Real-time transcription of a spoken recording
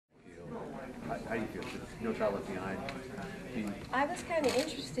How do you feel? Should No Child Left Behind be? I was kind of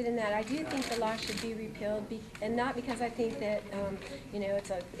interested in that. I do think the law should be repealed, and not because I think that it's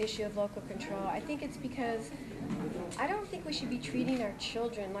an issue of local control. I think it's because I don't think we should be treating our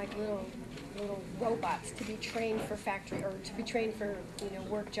children like little robots to be trained for factory or to be trained for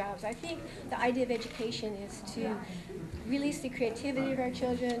work jobs. I think the idea of education is to release the creativity of our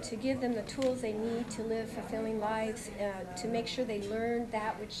children, to give them the tools they need to live fulfilling lives, to make sure they learn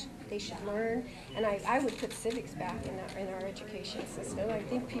that which they should learn. And I would put civics back in our education system. I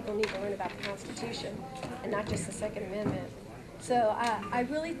think people need to learn about the Constitution and not just the Second Amendment. So I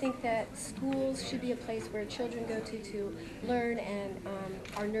really think that schools should be a place where children go to learn and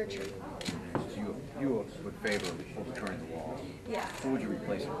are nurtured. So you would favor overturning the law? Yeah. What would you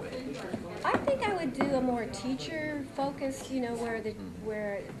replace it with? I think I would do a more teacher-focused,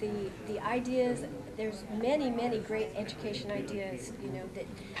 where the ideas. There's many great education ideas,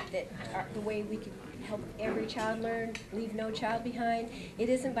 that are the way we could help every child learn, leave no child behind. It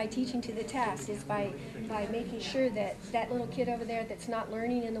isn't by teaching to the test. It's by making sure that that little kid over there that's not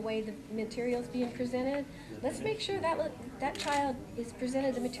learning in the way the material's being presented, let's make sure that child is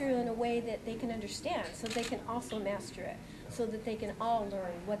presented the material in a way that they can understand, so they can also master it, so that they can all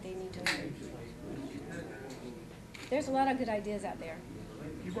learn what they need to learn. There's a lot of good ideas out there.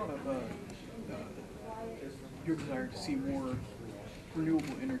 You brought up your desire to see more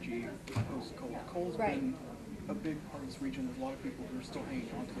renewable energy post-coal. Coal's been a big part of this region. There's a lot of people who are still hanging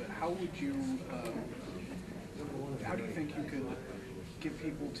on to it. How do you think you could get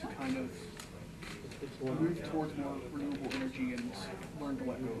people to kind of move towards more renewable energy and learn to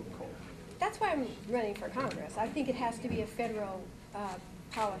let go of coal? That's why I'm running for Congress. I think it has to be a federal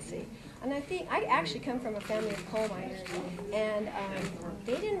policy. And I actually come from a family of coal miners, and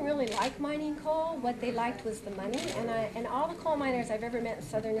they didn't really like mining coal. What they liked was the money. And all the coal miners I've ever met in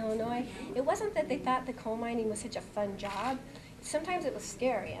Southern Illinois, it wasn't that they thought the coal mining was such a fun job. Sometimes it was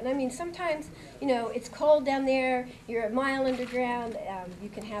scary. And I mean, sometimes, it's cold down there, you're a mile underground, you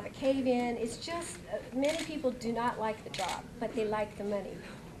can have a cave-in. It's just, many people do not like the job, but they like the money.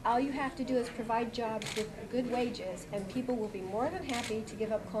 All you have to do is provide jobs with good wages, and people will be more than happy to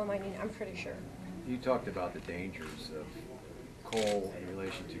give up coal mining, I'm pretty sure. You talked about the dangers of coal in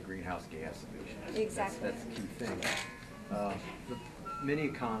relation to greenhouse gas emissions. Exactly. That's the key thing. Many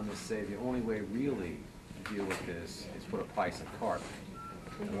economists say the only way really to deal with this is put a price on carbon,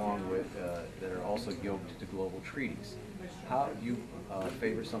 along with that are also yoked to global treaties. How do you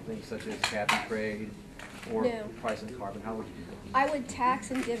favor something such as cap and trade or price on carbon? How would you do that? I would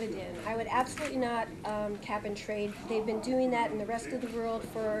tax and dividend. I would absolutely not cap and trade. They've been doing that in the rest of the world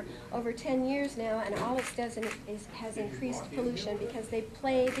for over 10 years now, and all it does has increased pollution because they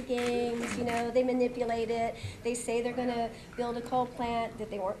play the games, they manipulate it. They say they're going to build a coal plant that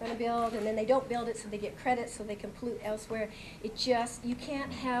they weren't going to build, and then they don't build it so they get credit so they can pollute elsewhere. You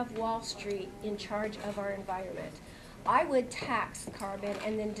can't have Wall Street in charge of our environment. I would tax carbon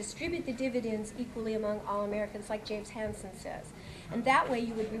and then distribute the dividends equally among all Americans, like James Hansen says. And that way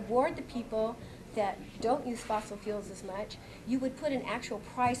you would reward the people that don't use fossil fuels as much. You would put an actual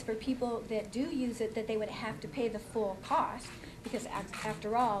price for people that do use it, that they would have to pay the full cost, because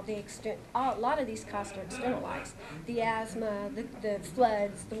after all, a lot of these costs are externalized. The asthma, the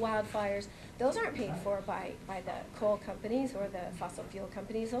floods, the wildfires, those aren't paid for by the coal companies or the fossil fuel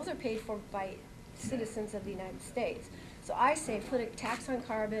companies. Those are paid for by citizens of the United States. So I say put a tax on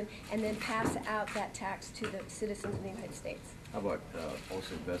carbon and then pass out that tax to the citizens of the United States. How about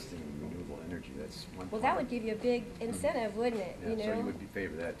also investing in renewable energy? That's one. Well, that would give you a big incentive, wouldn't it? Yeah, so you would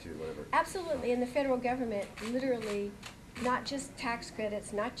favor that too, whatever. Absolutely, and the federal government literally, not just tax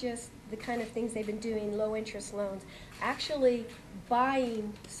credits, not just the kind of things they've been doing, low interest loans, actually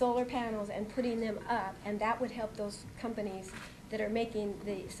buying solar panels and putting them up, and that would help those companies that are making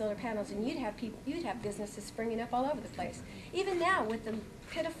the solar panels, and you'd have businesses springing up all over the place. Even now, with the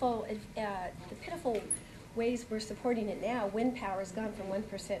pitiful ways we're supporting it now, wind power has gone from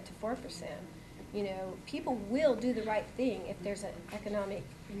 1% to 4%. People will do the right thing if there's an economic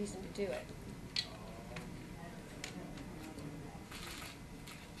reason to do it.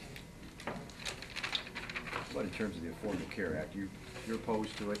 But in terms of the Affordable Care Act, you're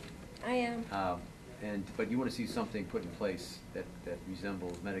opposed to it. I am. But you want to see something put in place that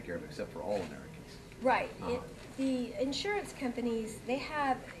resembles Medicare, except for all Americans. Right. The insurance companies, they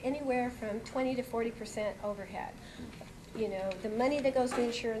have anywhere from 20 to 40% overhead. The money that goes to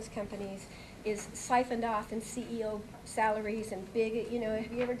insurance companies is siphoned off in CEO salaries and big,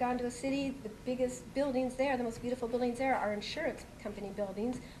 have you ever gone to a city? The biggest buildings there, the most beautiful buildings there are insurance company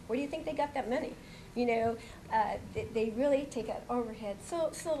buildings. Where do you think they got that money? You know, they really take an overhead.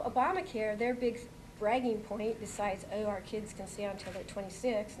 So Obamacare, their big bragging point, besides, oh, our kids can stay on until they're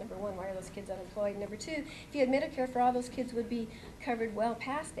 26, number one, why are those kids unemployed? Number two, if you had Medicare for all, those kids would be covered well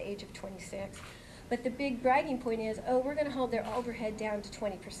past the age of 26. But the big bragging point is, oh, we're going to hold their overhead down to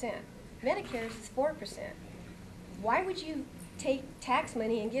 20%. Medicare's is 4%. Why would you take tax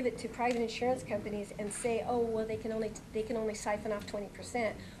money and give it to private insurance companies and say, oh, well, they can only siphon off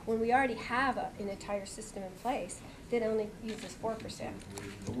 20%, when we already have an entire system in place that only uses 4%.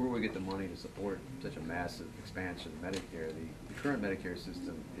 But where we get the money to support such a massive expansion of Medicare, the current Medicare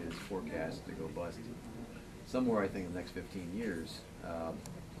system is forecast to go bust somewhere, I think, in the next 15 years.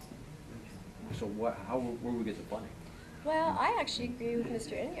 So where will we get the funding? Well, I actually agree with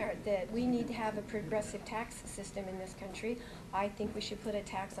Mr. Enyart that we need to have a progressive tax system in this country. I think we should put a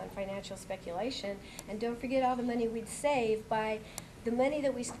tax on financial speculation, and don't forget all the money we'd save by the money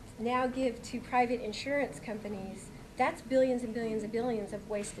that we now give to private insurance companies. That's billions and billions and billions of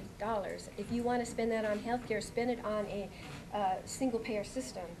wasted dollars. If you want to spend that on healthcare, spend it on a single-payer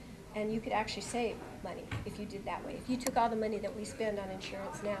system, and you could actually save money if you did that way. If you took all the money that we spend on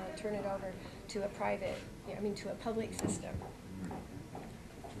insurance now and turn it over to a to a public system.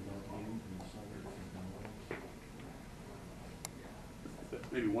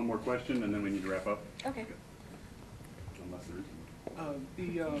 Maybe one more question, and then we need to wrap up. Okay. Unless there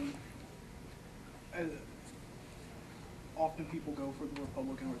is. Often people go for the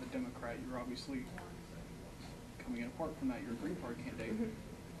Republican or the Democrat. You're obviously coming in apart from that. You're a Green Party candidate. Mm-hmm.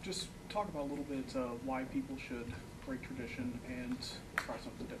 Just talk about a little bit why people should break tradition and try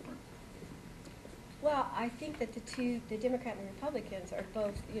something different. Well, I think that the Democrat and the Republicans are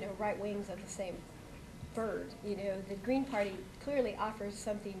both, right wings of the same bird. The Green Party clearly offers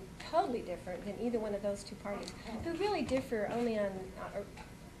something totally different than either one of those two parties, who really differ only on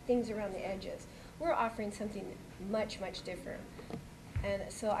things around the edges. We're offering something much, much different. And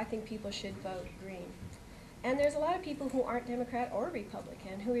so I think people should vote Green. And there's a lot of people who aren't Democrat or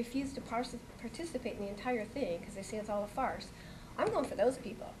Republican who refuse to participate in the entire thing because they say it's all a farce. I'm going for those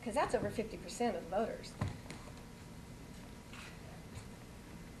people because that's over 50% of the voters.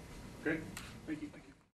 Great. Thank you.